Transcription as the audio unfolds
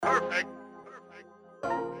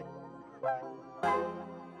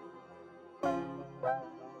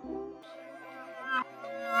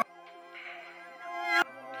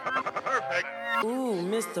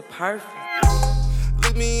Mr. Perfect.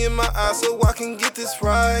 Look me in my eyes so I can get this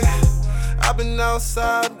right. I've been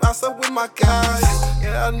outside with my guys.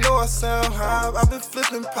 Yeah, I know I sound high, I've been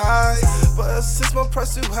flipping pies. But since my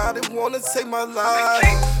price too high, they wanna take my life.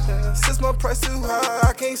 Yeah, since my price too high,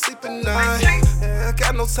 I can't sleep at night. Yeah, I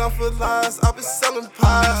got no time for lies, I've been selling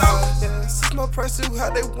pies. Yeah, since my price too high,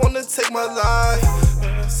 they wanna take my life.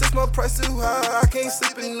 Yeah, since my price too high, I can't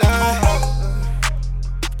sleep at night.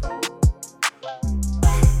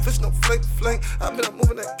 Fish no flake, I've been up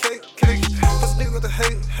moving that cake. Plus niggas got the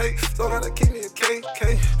hate, so I gotta keep me a cake.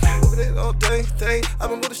 Moving it all day. I've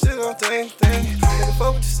been moving shit all day. Nigga,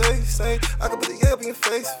 fuck what you say. I can put the yeah up in your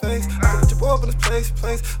face. I can put your boy up in this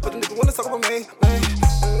place. But the nigga wanna talk about me,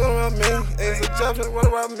 run around me, ayy, it's a job tryna run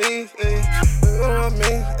around me, ayy. Run around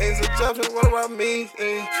me, ayy, it's a job tryna run around me,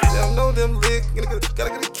 ayy. Yeah, I know them lick, nigga,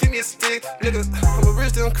 gotta keep me a stick, nigga. I'm a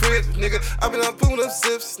rich damn crib, nigga. I been out pulling up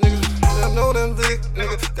zips, nigga. Yeah, I know them lick,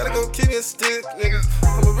 nigga. Gotta go keep me a stick, nigga.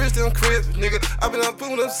 I'm a rich damn crib, nigga. I been out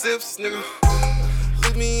pulling up zips, nigga.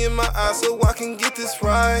 Look me in my eyes so I can get this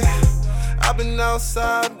right. I've been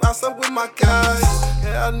outside with my guys.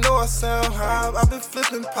 Yeah, I know I sound high, I've been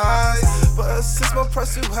flipping pies. But since my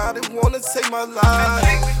price too high, they wanna take my life.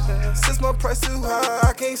 Yeah, since my price too high,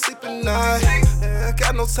 I can't sleep at night. Yeah, I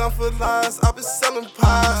got no time for lies, I've been selling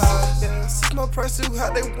pies. Yeah, since my price too high,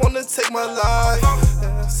 they wanna take my life.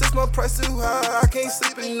 Yeah, since my price too high, I can't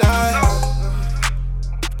sleep at night.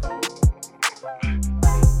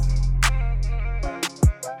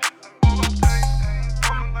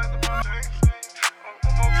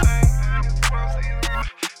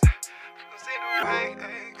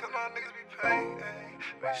 Cause my niggas be paid, ayy.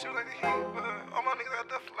 Make sure like the heat, but all my niggas got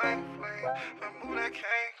the flame. But move that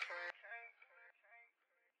cane.